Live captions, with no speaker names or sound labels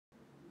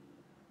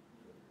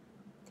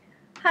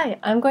Hi,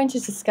 I'm going to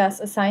discuss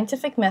a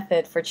scientific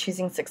method for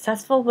choosing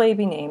successful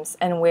baby names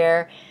and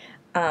where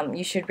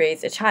you should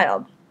raise a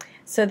child.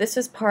 So this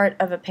was part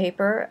of a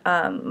paper,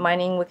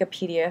 Mining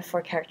Wikipedia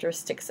for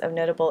Characteristics of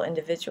Notable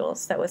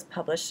Individuals, that was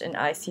published in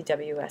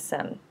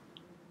ICWSM.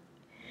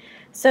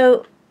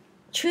 So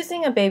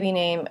choosing a baby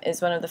name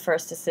is one of the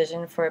first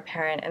decisions for a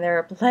parent, and there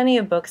are plenty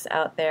of books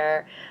out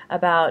there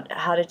about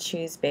how to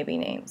choose baby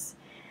names.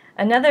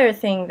 Another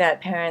thing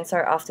that parents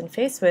are often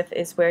faced with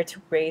is where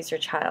to raise your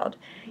child.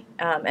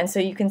 And so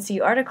you can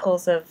see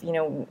articles of,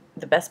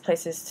 the best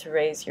places to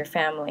raise your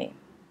family.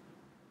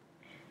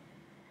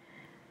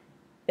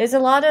 There's a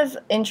lot of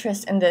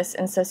interest in this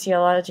in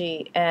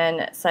sociology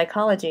and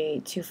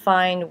psychology to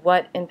find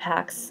what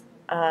impacts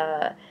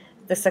the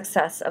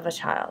success of a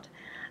child.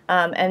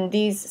 And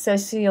these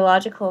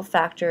sociological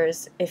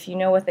factors, if you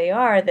know what they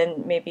are,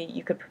 then maybe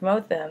you could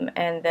promote them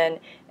and then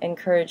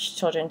encourage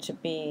children to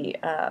be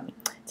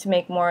to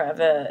make more of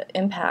an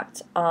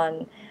impact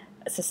on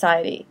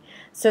society.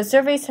 So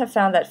surveys have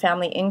found that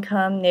family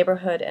income,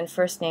 neighborhood, and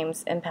first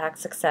names impact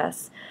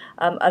success.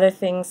 Other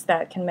things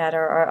that can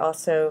matter are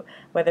also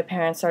whether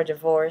parents are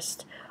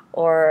divorced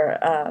or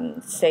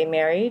stay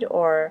married,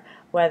 or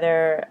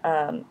whether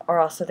or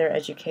also their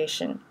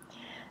education.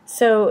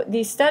 So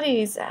these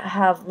studies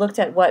have looked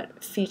at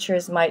what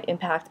features might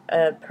impact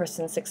a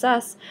person's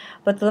success,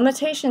 but the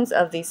limitations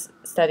of these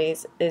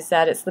studies is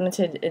that it's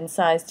limited in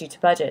size due to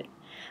budget.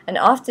 And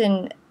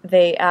often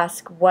they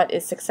ask what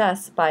is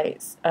success by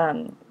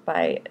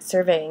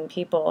surveying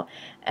people,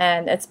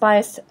 and it's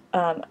biased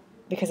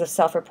because of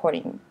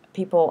self-reporting.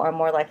 People are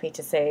more likely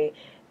to say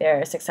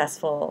they're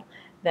successful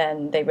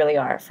than they really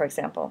are, for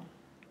example.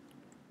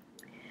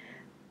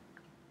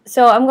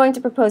 So I'm going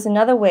to propose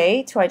another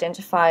way to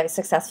identify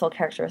successful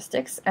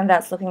characteristics, and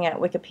that's looking at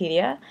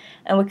Wikipedia.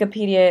 And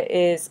Wikipedia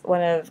is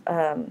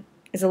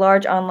is a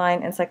large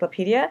online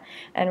encyclopedia,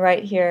 and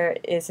right here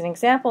is an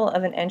example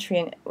of an entry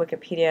in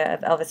Wikipedia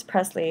of Elvis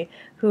Presley,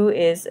 who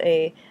is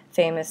a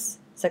famous,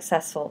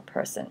 successful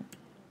person.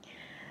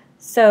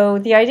 So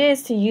the idea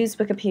is to use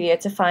Wikipedia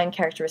to find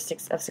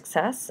characteristics of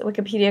success.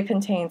 Wikipedia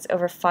contains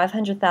over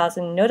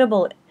 500,000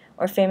 notable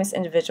or famous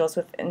individuals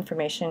with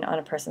information on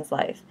a person's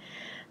life.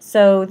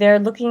 So they're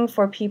looking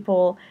for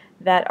people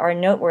that are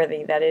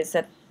noteworthy, that is,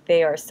 that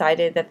they are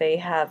cited, that they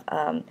have,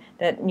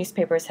 that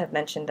newspapers have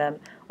mentioned them,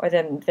 or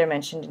they're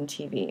mentioned in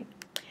TV.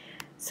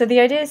 So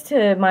the idea is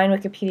to mine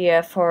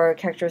Wikipedia for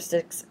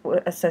characteristics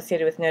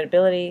associated with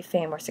notability,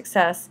 fame, or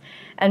success.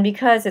 And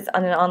because it's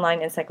on an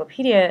online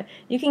encyclopedia,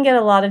 you can get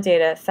a lot of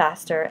data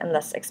faster and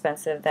less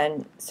expensive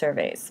than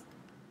surveys.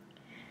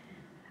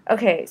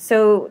 Okay,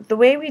 so the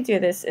way we do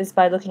this is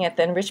by looking at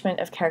the enrichment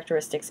of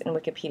characteristics in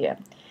Wikipedia.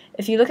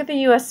 If you look at the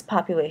U.S.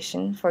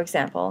 population, for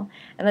example,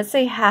 and let's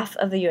say half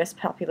of the U.S.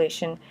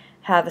 population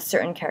have a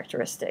certain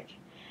characteristic,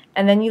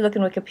 and then you look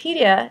in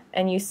Wikipedia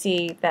and you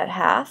see that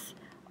half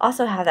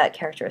also have that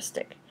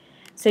characteristic.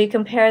 So you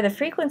compare the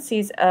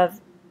frequencies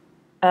of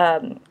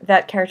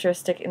that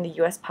characteristic in the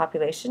U.S.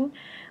 population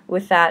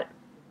with that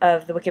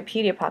of the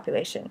Wikipedia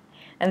population,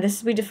 and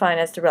this we define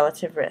as the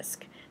relative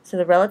risk. So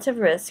the relative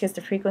risk is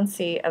the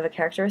frequency of a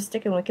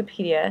characteristic in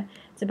Wikipedia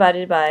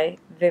divided by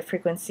the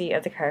frequency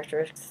of the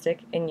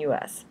characteristic in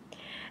US.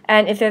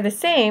 And if they're the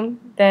same,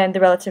 then the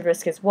relative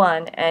risk is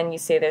 1, and you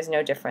say there's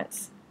no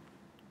difference.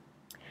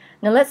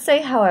 Now let's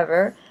say,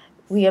 however,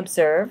 we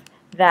observe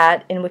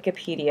that in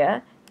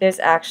Wikipedia there's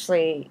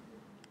actually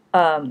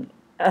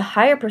a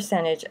higher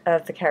percentage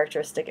of the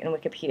characteristic in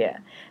Wikipedia.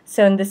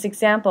 So in this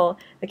example,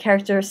 the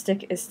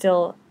characteristic is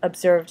still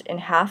observed in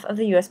half of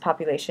the US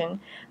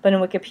population, but in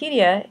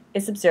Wikipedia,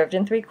 it's observed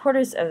in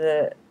 3/4 of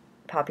the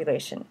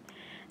population.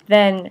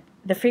 Then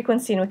the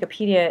frequency in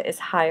Wikipedia is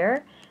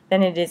higher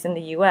than it is in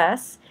the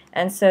US,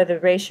 and so the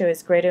ratio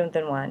is greater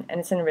than 1, and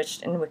it's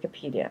enriched in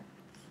Wikipedia.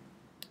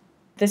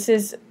 This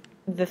is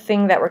the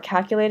thing that we're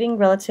calculating,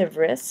 relative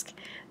risk,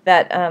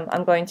 that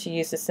I'm going to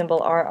use the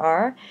symbol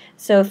RR.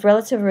 So if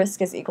relative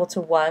risk is equal to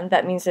 1,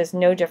 that means there's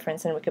no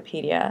difference in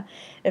Wikipedia.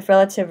 If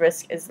relative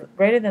risk is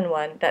greater than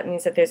 1, that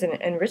means that there's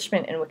an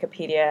enrichment in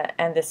Wikipedia,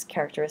 and this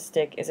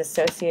characteristic is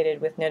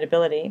associated with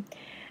notability.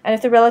 And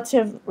if the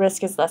relative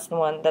risk is less than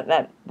 1,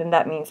 then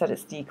that means that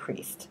it's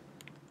decreased.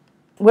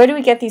 Where do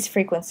we get these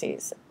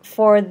frequencies?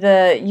 For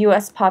the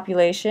US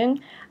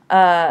population,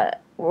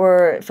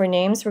 for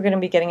names, we're going to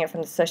be getting it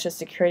from the Social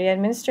Security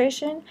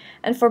Administration,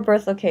 and for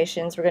birth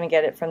locations, we're going to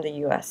get it from the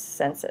U.S.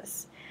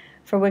 Census.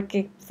 From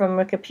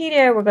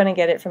Wikipedia, we're going to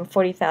get it from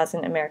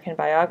 40,000 American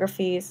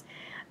biographies,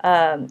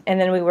 and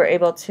then we were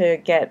able to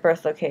get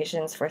birth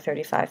locations for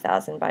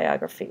 35,000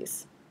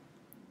 biographies.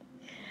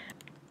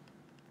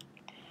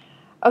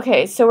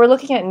 Okay, so we're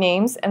looking at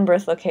names and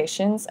birth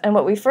locations, and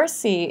what we first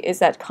see is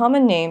that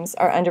common names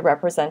are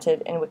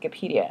underrepresented in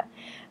Wikipedia.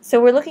 So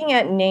we're looking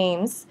at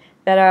names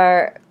that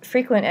are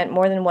frequent at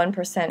more than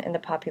 1% in the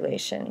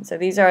population. So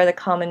these are the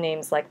common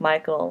names like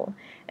Michael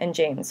and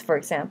James, for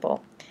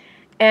example.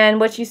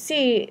 And what you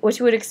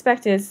would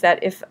expect is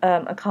that if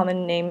a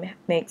common name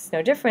makes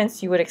no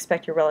difference, you would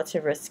expect your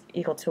relative risk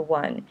equal to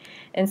 1.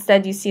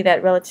 Instead, you see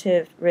that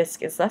relative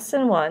risk is less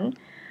than 1,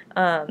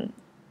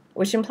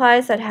 which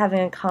implies that having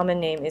a common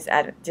name is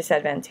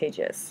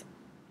disadvantageous.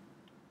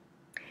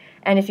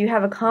 And if you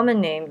have a common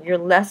name, you're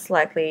less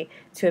likely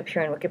to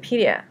appear in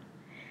Wikipedia.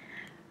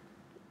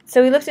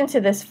 So we looked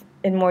into this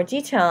in more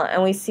detail,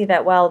 and we see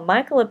that while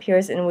Michael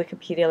appears in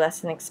Wikipedia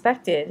less than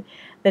expected,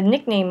 the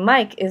nickname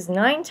Mike is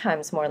 9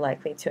 times more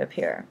likely to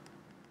appear.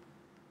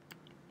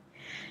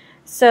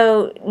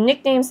 So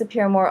nicknames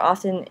appear more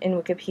often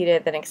in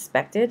Wikipedia than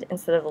expected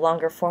instead of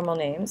longer formal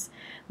names.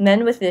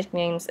 Men with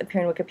nicknames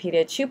appear in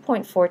Wikipedia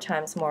 2.4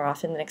 times more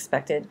often than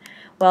expected,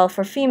 while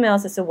for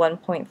females it's a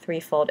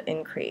 1.3-fold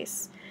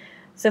increase.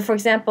 So, for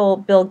example,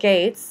 Bill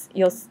Gates,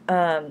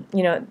 the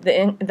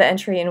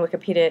entry in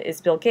Wikipedia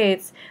is Bill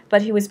Gates,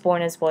 but he was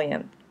born as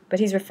William, but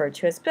he's referred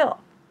to as Bill.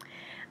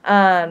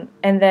 And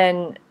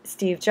then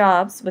Steve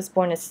Jobs was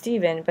born as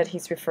Stephen, but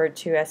he's referred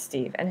to as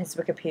Steve, and his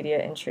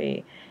Wikipedia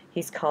entry,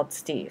 he's called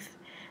Steve.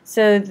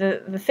 So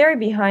the theory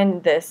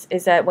behind this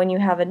is that when you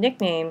have a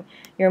nickname,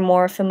 you're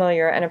more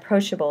familiar and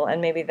approachable,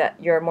 and maybe that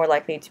you're more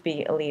likely to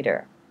be a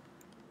leader.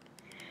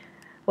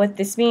 What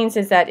this means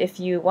is that if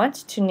you want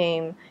to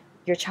name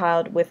your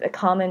child with a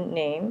common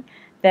name,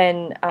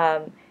 then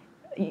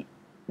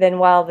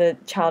while the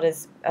child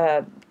is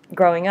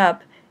growing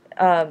up,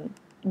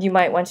 you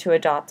might want to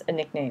adopt a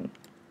nickname.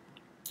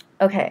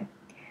 Okay,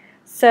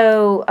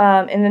 so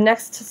in the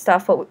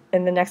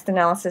next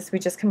analysis, we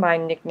just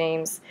combine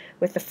nicknames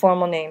with the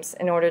formal names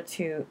in order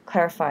to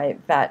clarify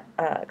that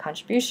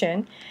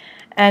contribution.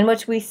 And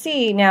what we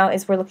see now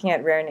is we're looking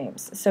at rare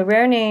names. So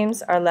rare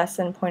names are less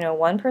than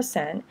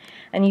 0.01%,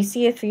 and you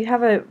see if you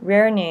have a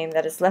rare name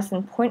that is less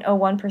than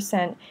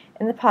 0.01%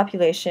 in the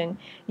population,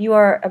 you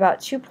are about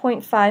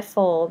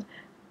 2.5-fold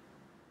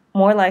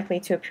more likely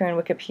to appear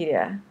in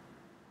Wikipedia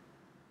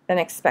than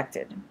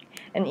expected.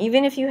 And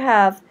even if you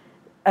have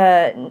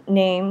a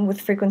name with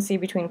frequency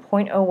between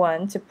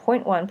 0.01 to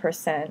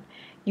 0.1%,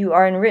 you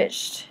are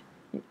enriched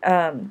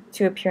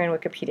to appear in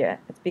Wikipedia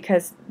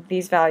because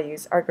these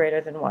values are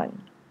greater than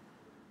 1.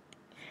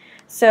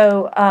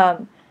 So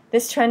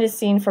this trend is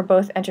seen for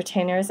both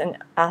entertainers and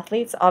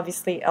athletes.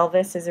 Obviously,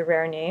 Elvis is a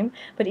rare name,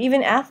 but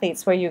even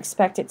athletes, where you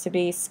expect it to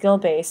be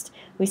skill-based,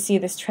 we see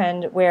this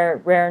trend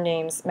where rare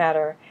names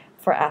matter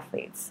for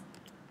athletes.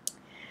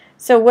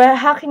 So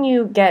how can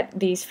you get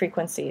these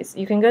frequencies?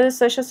 You can go to the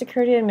Social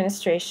Security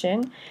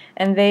Administration,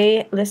 and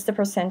they list the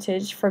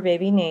percentage for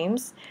baby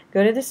names.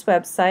 Go to this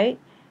website.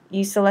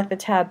 You select the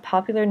tab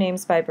Popular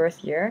Names by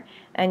Birth Year,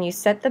 and you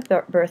set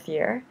the birth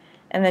year,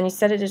 and then you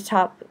set it to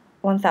top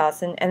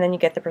 1,000, and then you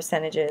get the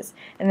percentages.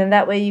 And then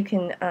that way you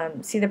can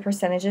see the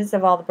percentages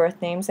of all the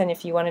birth names, and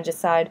if you want to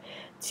decide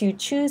to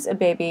choose a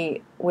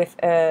baby with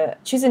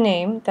choose a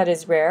name that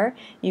is rare,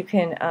 you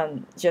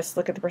can just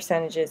look at the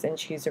percentages and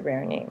choose a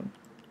rare name.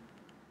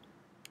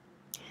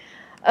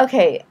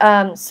 Okay,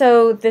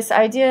 so this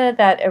idea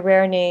that a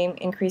rare name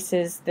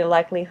increases the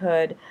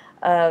likelihood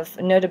of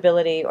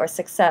notability or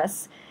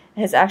success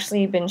has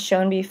actually been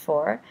shown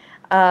before.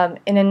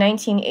 In a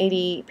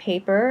 1980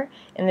 paper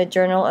in the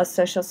Journal of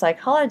Social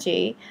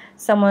Psychology,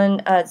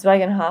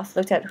 Zwigenhoff,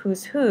 looked at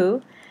Who's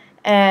Who,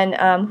 and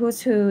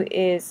Who's Who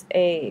is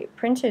a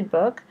printed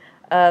book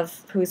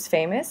of who's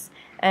famous,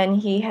 and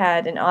he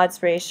had an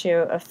odds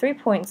ratio of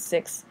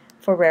 3.6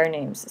 for rare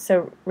names.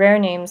 So rare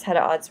names had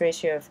an odds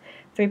ratio of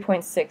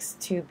 3.6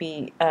 to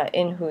be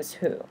in Who's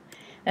Who.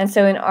 And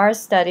so in our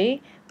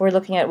study, we're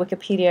looking at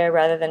Wikipedia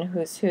rather than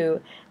Who's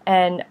Who,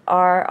 and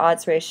our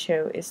odds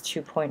ratio is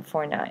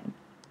 2.49.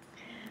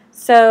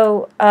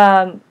 So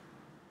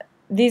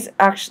these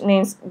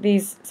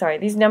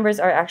numbers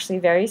are actually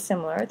very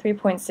similar.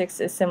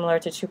 3.6 is similar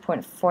to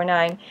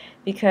 2.49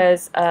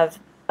 because of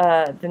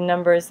the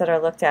numbers that are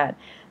looked at.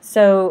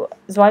 So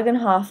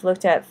Zwigenhoff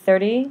looked at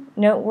 30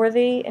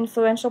 noteworthy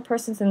influential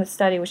persons in the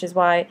study, which is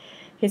why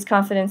his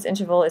confidence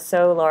interval is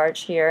so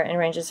large here and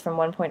ranges from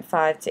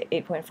 1.5 to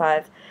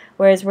 8.5,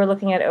 whereas we're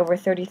looking at over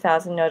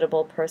 30,000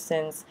 notable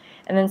persons.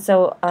 And then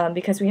so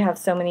because we have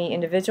so many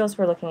individuals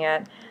we're looking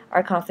at,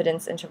 our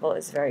confidence interval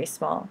is very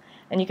small.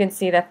 And you can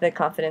see that the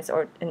confidence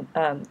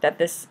that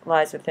this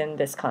lies within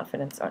this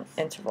confidence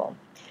interval.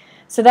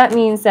 So that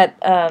means that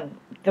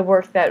the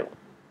work that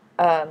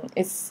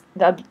is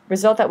the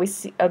result that we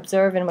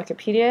observe in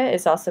Wikipedia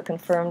is also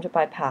confirmed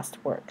by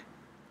past work.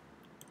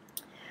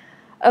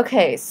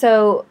 Okay,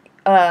 so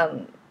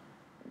do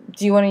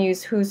you want to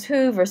use Who's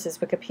Who versus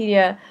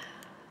Wikipedia?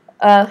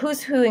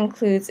 Who's Who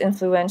includes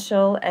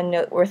influential and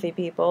noteworthy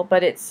people,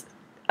 but it's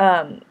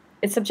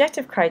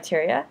subjective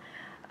criteria,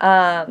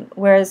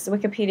 whereas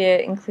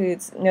Wikipedia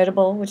includes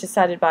notable, which is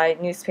cited by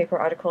newspaper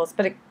articles,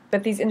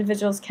 but these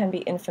individuals can be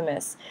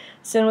infamous.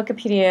 So in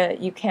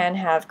Wikipedia, you can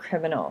have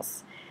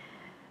criminals.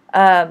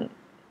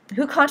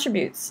 Who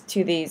contributes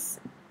to these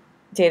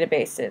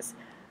databases?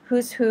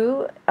 Who's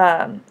Who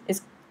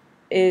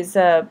is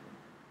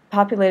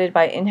populated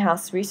by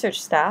in-house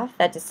research staff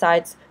that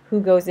decides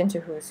who goes into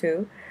Who's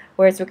Who,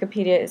 whereas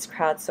Wikipedia is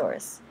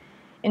crowdsourced.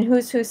 In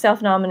Who's Who,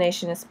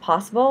 self-nomination is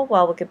possible,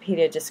 while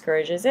Wikipedia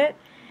discourages it.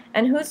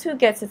 And Who's Who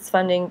gets its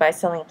funding by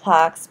selling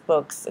plaques,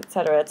 books,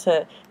 etc.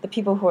 to the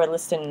people who are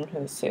listed in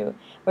Who's Who,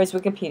 whereas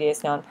Wikipedia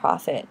is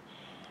nonprofit.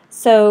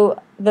 So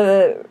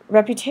the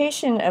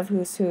reputation of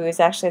Who's Who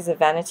is actually as a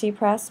vanity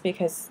press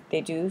because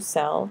they do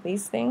sell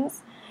these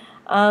things.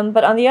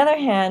 But on the other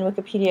hand,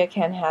 Wikipedia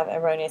can have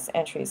erroneous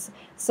entries.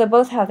 So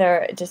both have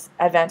their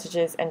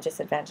advantages and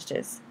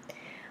disadvantages.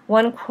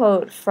 One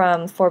quote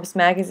from Forbes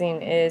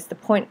magazine is, "The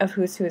point of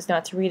Who's Who is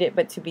not to read it,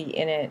 but to be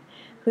in it."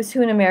 Who's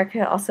Who in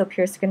America also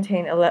appears to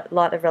contain a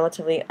lot of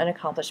relatively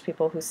unaccomplished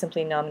people who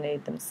simply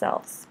nominated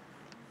themselves.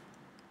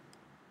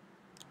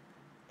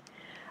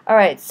 All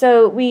right,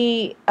 so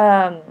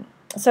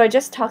I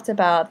just talked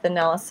about the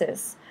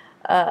analysis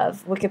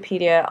of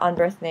Wikipedia on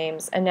birth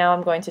names, and now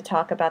I'm going to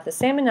talk about the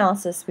same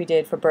analysis we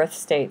did for birth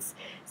states,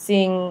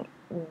 seeing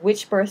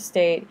which birth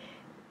state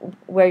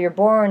where you're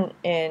born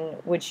in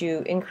would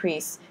you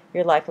increase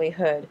your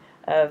likelihood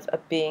of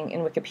being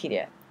in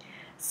Wikipedia.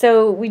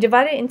 So we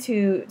divided it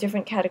into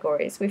different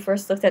categories. We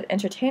first looked at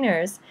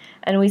entertainers,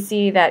 and we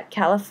see that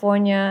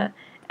California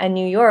and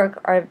New York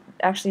are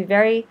actually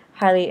very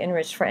highly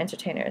enriched for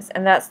entertainers.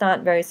 And that's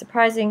not very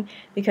surprising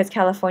because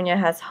California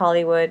has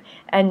Hollywood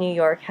and New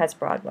York has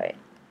Broadway.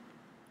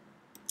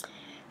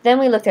 Then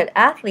we looked at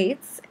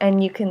athletes,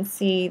 and you can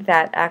see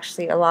that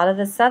actually a lot of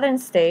the southern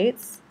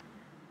states,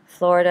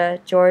 Florida,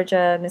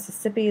 Georgia,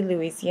 Mississippi,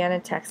 Louisiana,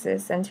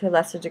 Texas, and to a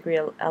lesser degree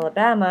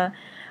Alabama,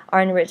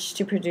 are enriched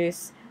to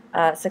produce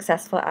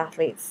successful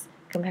athletes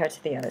compared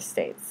to the other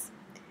states.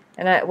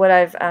 And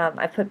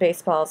I put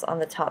baseballs on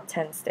the top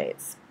 10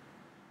 states.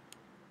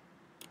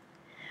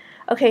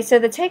 Okay, so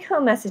the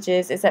take-home message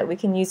is that we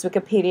can use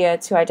Wikipedia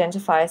to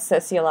identify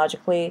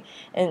sociologically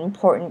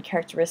important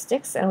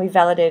characteristics, and we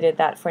validated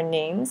that for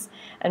names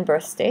and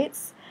birth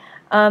states.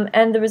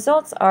 And the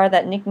results are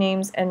that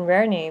nicknames and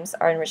rare names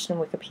are enriched in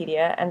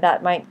Wikipedia, and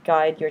that might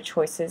guide your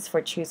choices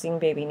for choosing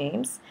baby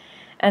names.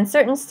 And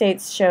certain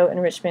states show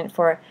enrichment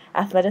for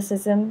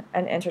athleticism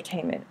and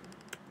entertainment.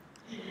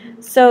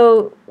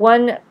 So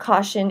one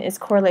caution is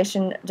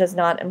correlation does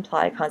not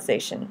imply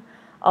causation.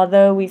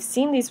 Although we've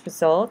seen these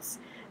results,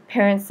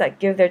 parents that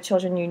give their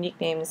children unique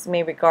names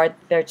may regard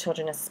their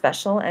children as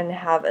special and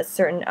have a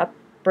certain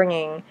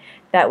upbringing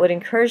that would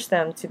encourage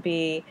them to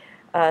be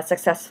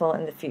successful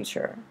in the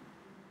future.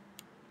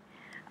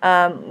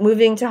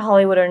 Moving to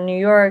Hollywood or New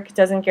York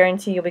doesn't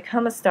guarantee you'll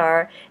become a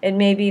star. It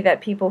may be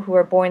that people who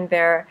are born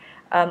there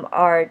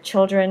are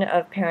children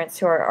of parents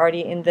who are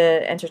already in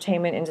the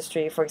entertainment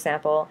industry, for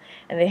example,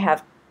 and they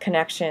have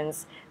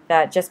connections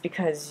that just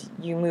because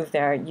you move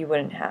there, you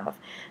wouldn't have.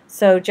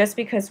 So just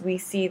because we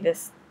see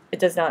this, it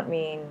does not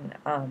mean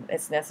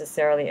it's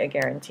necessarily a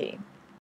guarantee.